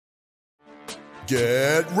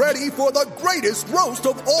Get ready for the greatest roast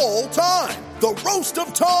of all time, the Roast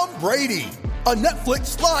of Tom Brady, a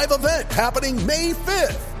Netflix live event happening May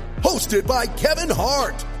 5th. Hosted by Kevin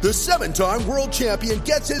Hart, the 7-time world champion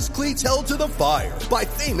gets his cleats held to the fire by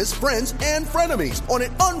famous friends and frenemies on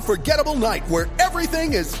an unforgettable night where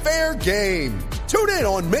everything is fair game. Tune in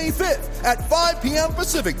on May 5th at 5 p.m.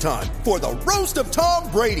 Pacific time for the Roast of Tom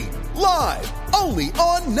Brady, live only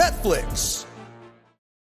on Netflix.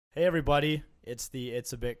 Hey everybody, it's the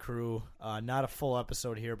It's a Bit crew. Not a full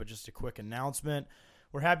episode here, but just a quick announcement.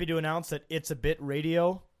 We're happy to announce that It's a Bit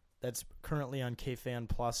Radio, that's currently on KFan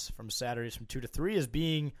Plus from Saturdays from 2 to 3, is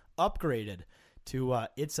being upgraded to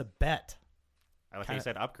It's a Bet. I like how you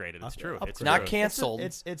said upgraded. It's true. It's not true. canceled.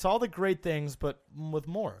 It's all the great things, but with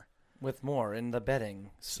more. With more in the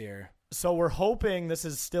betting sphere. So we're hoping, this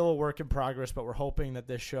is still a work in progress, but we're hoping that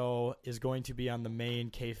this show is going to be on the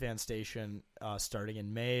main KFan station starting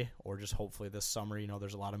in May, or just hopefully this summer. You know,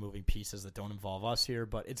 there's a lot of moving pieces that don't involve us here,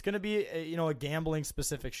 but it's going to be a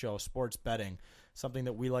gambling-specific show, sports betting, something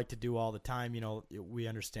that we like to do all the time. You know, we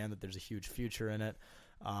understand that there's a huge future in it,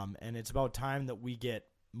 and it's about time that we get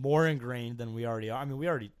more ingrained than we already are. I mean,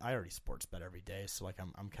 I already sports bet every day, so like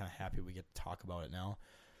I'm kind of happy we get to talk about it now.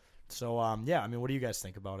 So yeah, I mean, what do you guys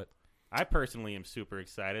think about it? I personally am super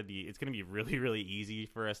excited. It's going to be really, really easy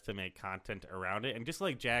for us to make content around it. And just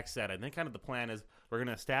like Jack said, I think kind of the plan is we're going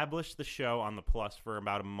to establish the show on the Plus for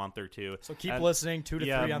about a month or two. So keep listening, 2 to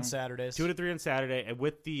 3 on Saturdays. 2 to 3 on Saturday, and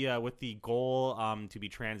with the goal to be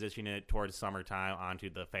transitioning it towards summertime onto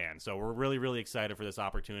the fan. So we're really, really excited for this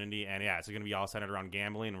opportunity. And yeah, it's going to be all centered around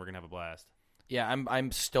gambling, and we're going to have a blast. Yeah,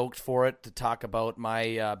 I'm stoked for it to talk about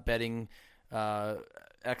my betting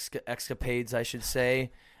escapades, I should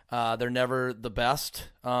say. They're never the best,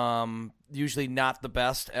 usually not the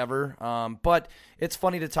best ever, but it's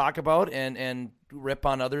funny to talk about and rip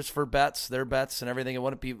on others for their bets and everything. It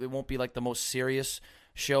won't be like the most serious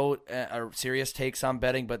show or serious takes on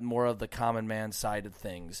betting, but more of the common man side of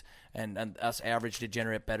things and us average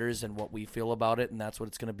degenerate bettors and what we feel about it, and that's what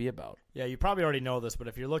it's going to be about. Yeah, you probably already know this, but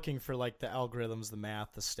if you're looking for like the algorithms, the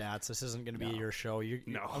math, the stats, this isn't going to be your show.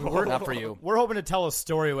 We're not for you. We're hoping to tell a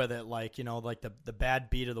story with it, like like the bad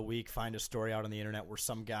beat of the week. Find a story out on the internet where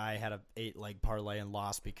some guy had a 8-leg parlay and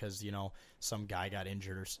lost because some guy got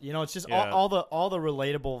injured, or it's just all the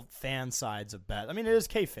relatable fan sides of bet. I mean, it is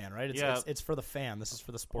K-Fan, right? It's for the fan. This is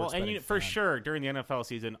for the sports. Well, and for sure during the NFL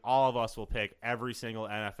season, all of us will pick every single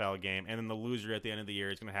NFL game, and then the loser at the end of the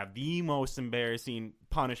year is going to have the most embarrassing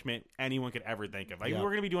punishment anyone could ever think of. We're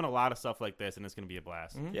going to be doing a lot of stuff like this, and it's going to be a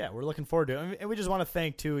blast. Mm-hmm. Yeah, we're looking forward to it. And we just want to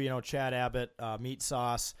thank too, Chad Abbott, Meat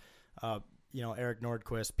Sauce, Eric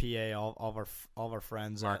Nordquist, PA, all of our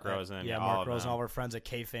friends, Mark Rosen, Mark Rosen, all of our friends at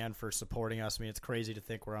KFan for supporting us. I mean, it's crazy to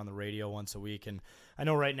think we're on the radio once a week, and I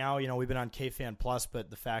know right now, we've been on KFan Plus, but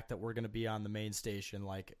the fact that we're going to be on the main station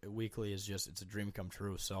like weekly is it's a dream come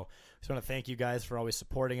true. So, just want to thank you guys for always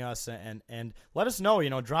supporting us, and let us know,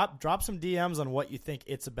 drop some DMs on what you think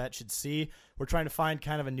It's a Bet should see. We're trying to find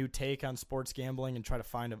kind of a new take on sports gambling and try to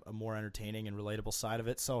find a more entertaining and relatable side of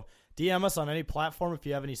it. So DM us on any platform if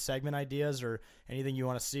you have any segment ideas or anything you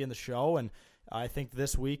want to see in the show. And I think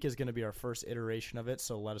this week is going to be our first iteration of it,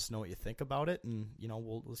 so let us know what you think about it, and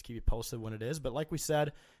let's keep you posted when it is. But like we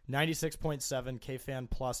said, 96.7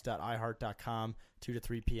 kfanplus.iheart.com, 2 to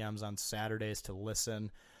 3 p.m. on Saturdays to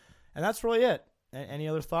listen. And that's really it. Any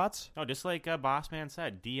other thoughts? No, just like Boss Man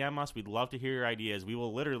said, DM us. We'd love to hear your ideas. We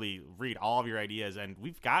will literally read all of your ideas, and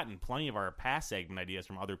we've gotten plenty of our past segment ideas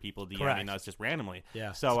from other people DMing us just randomly.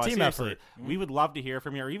 Yeah, so it's a team seriously, effort. We would love to hear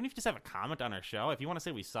from you, or even if you just have a comment on our show. If you want to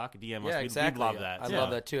say we suck, DM us. Exactly. We'd love that. I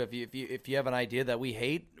love that too. If you have an idea that we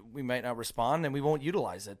hate, we might not respond, and we won't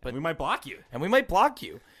utilize it. But we might block you.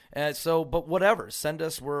 But whatever. Send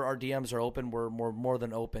us where our DMs are open. We're more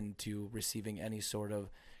than open to receiving any sort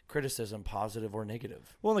of criticism, positive or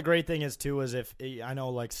negative. Well, and the great thing is too is if I know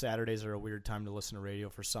like Saturdays are a weird time to listen to radio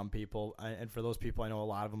for some people, and for those people I know a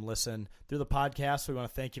lot of them listen through the podcast, so we want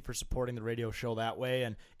to thank you for supporting the radio show that way.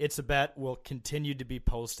 And It's a Bet will continue to be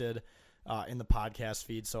posted in the podcast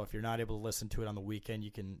feed, so if you're not able to listen to it on the weekend,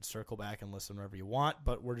 you can circle back and listen whenever you want.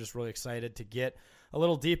 But we're just really excited to get a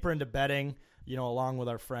little deeper into betting, along with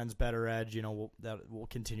our friends Better Edge. We'll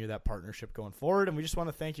continue that partnership going forward, and we just want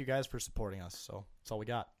to thank you guys for supporting us. So that's all we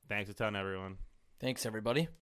got. Thanks a ton, everyone. Thanks, everybody.